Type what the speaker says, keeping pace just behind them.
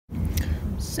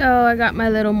So I got my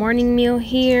little morning meal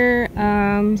here.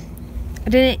 I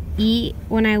didn't eat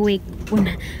when I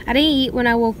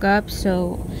woke up,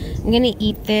 so I'm gonna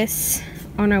eat this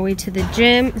on our way to the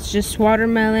gym. It's just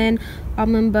watermelon,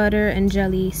 almond butter and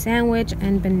jelly sandwich,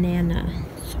 and banana.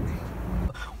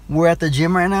 We're at the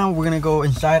gym right now. We're gonna go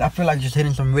inside. I feel like just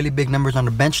hitting some really big numbers on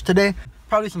the bench today.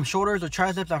 Probably some shoulders or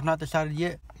triceps. I've not decided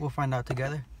yet. We'll find out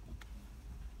together.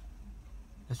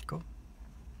 Let's go.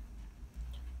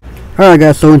 Alright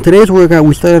guys, so in today's workout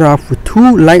we started off with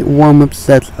 2 light warm-up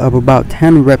sets of about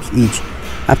 10 reps each.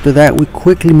 After that we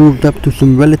quickly moved up to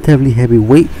some relatively heavy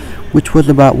weight, which was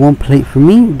about 1 plate for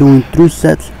me, doing 3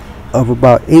 sets of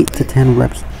about 8 to 10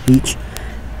 reps each.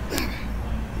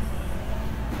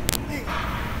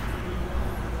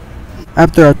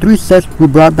 After our 3 sets we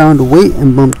brought down the weight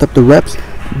and bumped up the reps,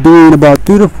 doing about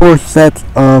 3 to 4 sets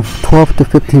of 12 to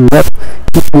 15 reps,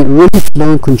 keeping it really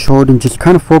slow and controlled and just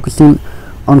kind of focusing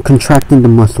on contracting the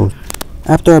muscles.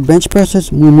 After our bench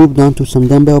presses, we moved on to some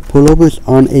dumbbell pullovers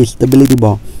on a stability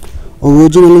ball.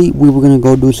 Originally, we were going to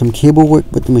go do some cable work,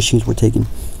 but the machines were taken.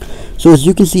 So as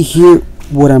you can see here,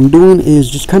 what I'm doing is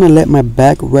just kind of let my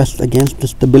back rest against the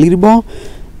stability ball,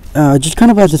 just kind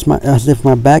of as if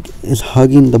my back is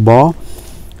hugging the ball.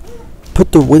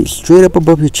 Put the weight straight up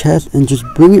above your chest and just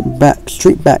bring it back,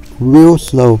 straight back, real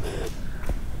slow.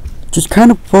 Just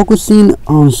kind of focusing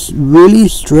on really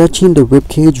stretching the rib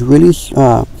cage, really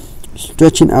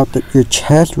stretching out your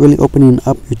chest, really opening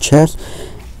up your chest,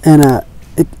 and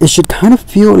it should kind of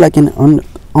feel like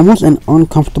almost an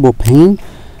uncomfortable pain.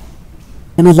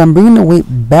 And as I'm bringing the weight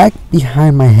back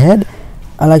behind my head,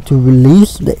 I like to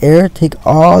release the air, take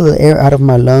all the air out of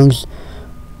my lungs.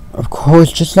 Of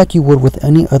course, just like you would with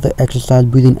any other exercise,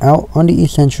 breathing out on the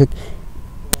eccentric,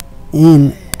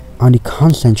 in on the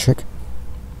concentric.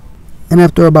 And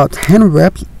after about 10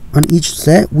 reps on each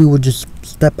set, we would just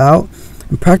step out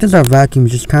and practice our vacuum.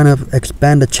 Just kind of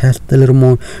expand the chest a little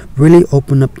more, really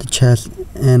open up the chest.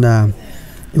 And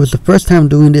it was the first time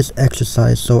doing this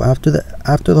exercise. So after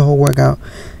the whole workout,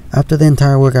 after the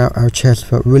entire workout, our chest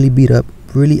felt really beat up,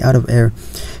 really out of air,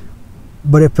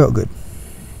 but it felt good.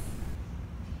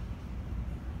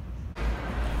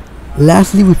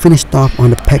 Lastly, we finished off on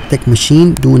the pec deck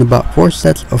machine, doing about 4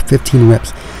 sets of 15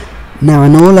 reps. Now I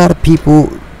know a lot of people,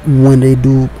 when they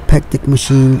do pec deck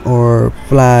machine or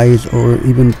flies or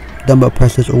even dumbbell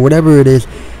presses or whatever it is,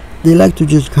 they like to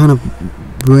just kind of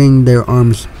bring their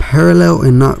arms parallel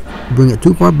and not bring it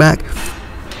too far back.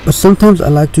 But sometimes I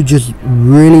like to just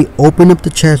really open up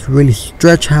the chest, really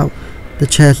stretch out the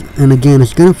chest, and again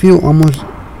it's gonna feel almost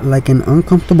like an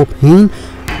uncomfortable pain,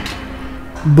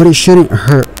 but it shouldn't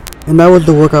hurt. And that was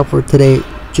the workout for today,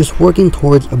 just working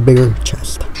towards a bigger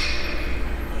chest.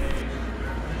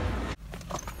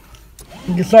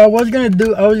 So I was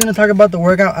gonna talk about the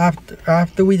workout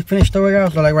after we finished the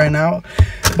workout, so like right now,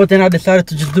 but then I decided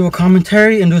to just do a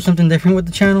commentary and do something different with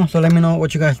the channel. So let me know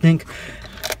what you guys think.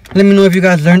 Let me know if you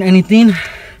guys learned anything.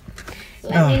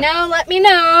 Let me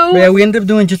know. Yeah, we ended up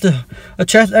doing just a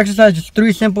chest exercise, just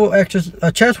 3 simple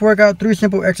a chest workout, 3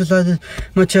 simple exercises.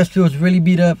 My chest feels really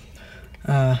beat up.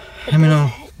 Let me know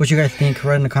what you guys think.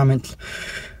 Write in the comments.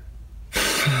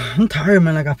 I'm tired,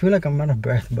 man. Like I feel like I'm out of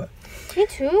breath, but me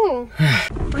too.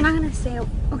 We're not gonna say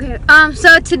okay.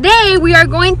 So today we are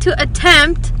going to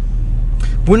attempt.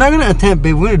 We're not gonna attempt,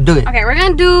 babe. We're gonna do it. Okay, we're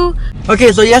gonna do.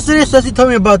 Okay, so yesterday Ceci told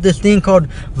me about this thing called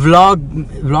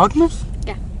Vlogmas.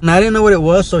 Yeah. And I didn't know what it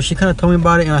was, so she kind of told me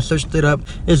about it, and I searched it up.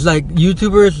 It's like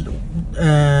YouTubers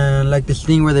and like this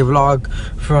thing where they vlog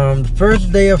from the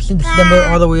first day of December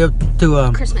all the way up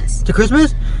to Christmas. To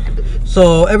Christmas.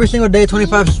 So every single day,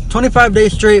 25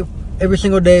 days straight, every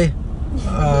single day.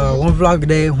 1 vlog a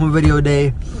day, 1 video a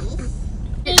day.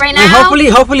 Right now,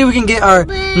 and hopefully we can get our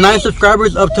 9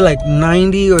 subscribers up to like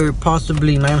 90 or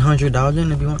possibly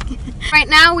 900,000 if you want. Right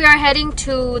now we are heading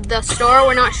to the store.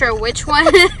 We're not sure which one.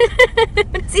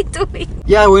 What is he doing?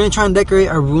 Yeah, we're gonna try and decorate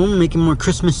our room, make it more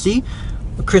Christmassy,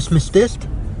 Christmas-ist.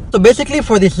 So basically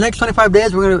for these next 25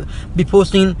 days we're gonna be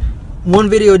posting 1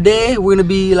 video a day. We're gonna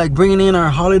be like bringing in our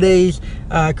holidays,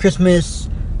 Christmas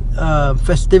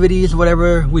festivities,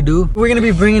 whatever we do, we're gonna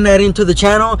be bringing that into the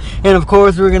channel. And of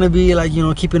course we're gonna be like, you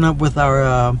know, keeping up with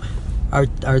our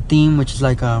theme, which is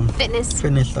like fitness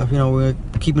stuff. You know, we're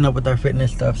keeping up with our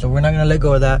fitness stuff, so we're not gonna let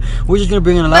go of that. We're just gonna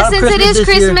bring in a lot of Christmas. But since it is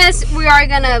Christmas, we are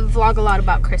gonna vlog a lot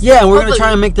about Christmas. Yeah, and we're gonna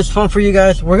try and make this fun for you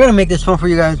guys. We're gonna make this fun for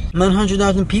you guys.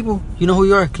 900,000 people, you know who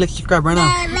you are. Click subscribe right now.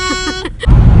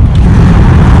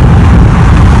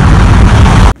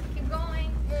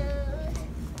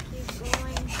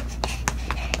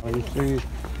 Are you serious?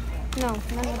 No,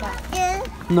 none of that.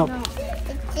 No. No. No.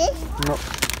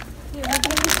 Here, we'll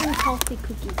give you some healthy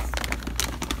cookies.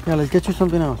 Yeah, let's get you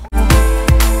something else.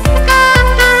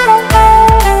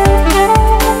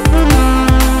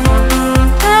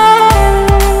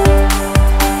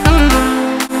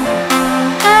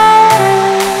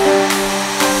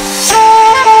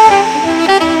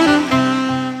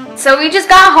 So we just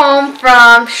got home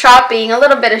from shopping, a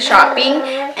little bit of shopping,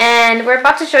 and we're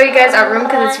about to show you guys our room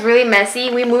because it's really messy.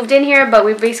 We moved in here, but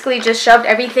we basically just shoved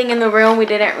everything in the room. We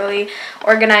didn't really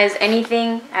organize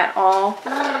anything at all.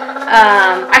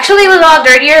 Actually, it was all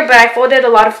dirtier, but I folded a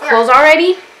lot of clothes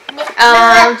already.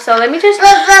 So let me just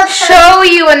show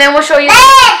you, and then we'll show you.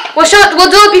 We'll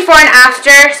do it before and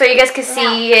after, so you guys can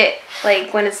see it,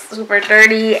 like when it's super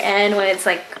dirty and when it's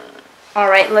like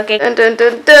alright looking. Dun, dun,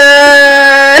 dun,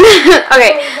 dun.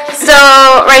 Okay, so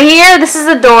right here, this is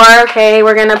the door. Okay,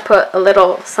 we're gonna put a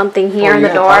little something here in the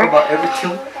door. Talk about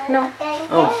everything? No.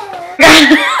 Oh.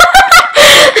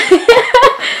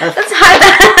 Let's hide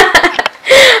that.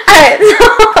 Alright, so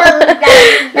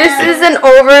this is an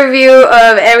overview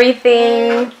of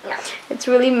everything. It's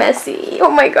really messy. Oh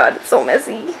my god, it's so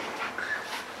messy.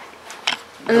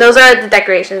 And those are the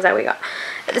decorations that we got.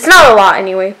 It's not a lot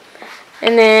anyway.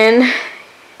 And then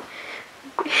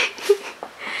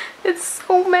it's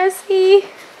so messy.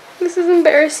 This is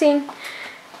embarrassing.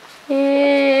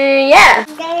 And yeah.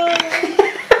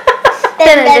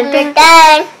 Dun, dun, dun,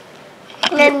 dun.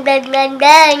 Dun, dun, dun,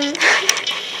 dun.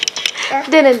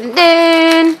 Dun, dun,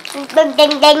 dun. Dun,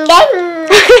 dun, dun, dun.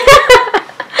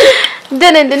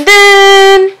 Dun, dun, dun,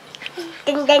 dun.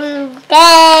 Dun, dun,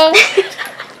 dun.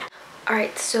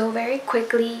 Alright, so very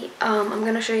quickly, I'm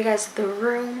gonna show you guys the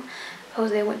room.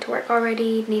 Jose went to work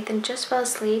already. Nathan just fell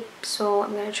asleep, so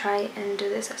I'm gonna try and do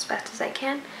this as fast as I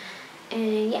can.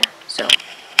 And yeah, so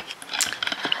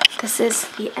this is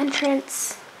the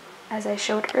entrance as I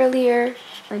showed earlier.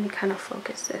 Let me kind of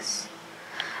focus this.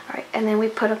 Alright, and then we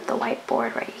put up the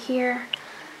whiteboard right here.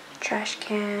 Trash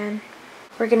can.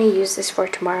 We're gonna use this for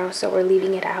tomorrow, so we're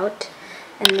leaving it out.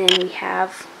 And then we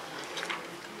have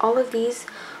all of these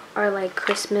are like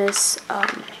Christmas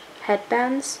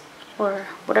headbands or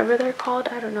whatever they're called,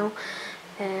 I don't know,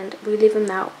 and we leave them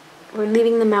out. We're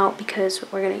leaving them out because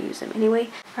we're gonna use them anyway.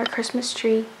 Our Christmas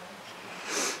tree,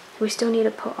 we still need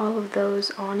to put all of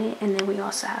those on it, and then we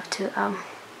also have to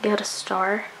get a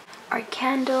star. Our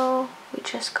candle, we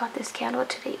just got this candle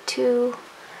today too.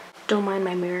 Don't mind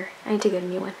my mirror, I need to get a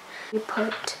new one. We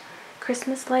put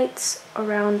Christmas lights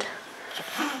around,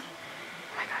 oh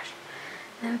my gosh,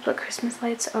 and then we put Christmas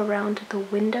lights around the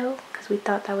window because we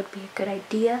thought that would be a good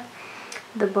idea.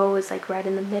 The bow is like right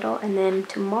in the middle, and then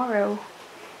tomorrow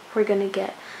we're gonna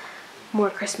get more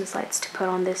Christmas lights to put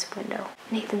on this window.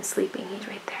 Nathan's sleeping, he's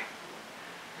right there.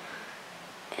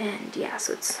 And yeah,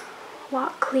 so it's a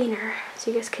lot cleaner, so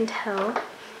you guys can tell.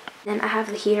 Then I have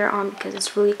the heater on because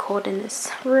it's really cold in this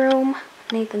room.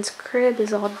 Nathan's crib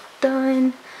is all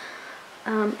done.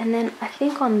 And then I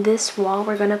think on this wall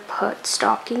we're gonna put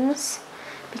stockings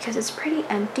because it's pretty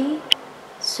empty.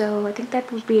 So I think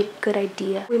that would be a good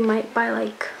idea. We might buy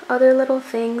like other little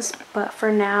things, but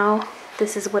for now,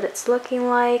 this is what it's looking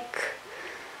like.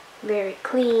 Very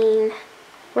clean.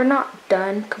 We're not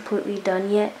done, completely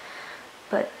done yet,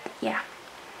 but yeah.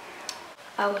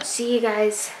 I will see you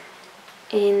guys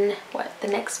in the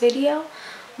next video.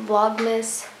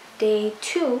 Vlogmas day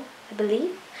 2, I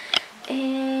believe.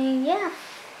 And yeah.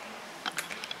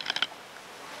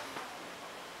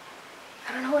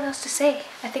 I don't know what else to say.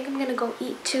 I think I'm gonna go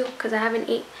eat too because I haven't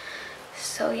eaten.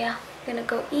 So yeah, I'm gonna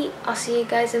go eat. I'll see you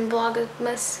guys in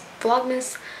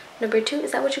Vlogmas number 2.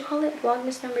 Is that what you call it?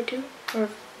 Vlogmas number 2? Or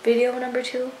video number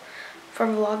 2 for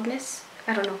Vlogmas?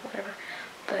 I don't know, whatever.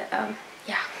 But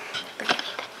yeah, look at me.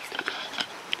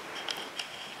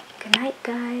 Good night,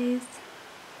 guys.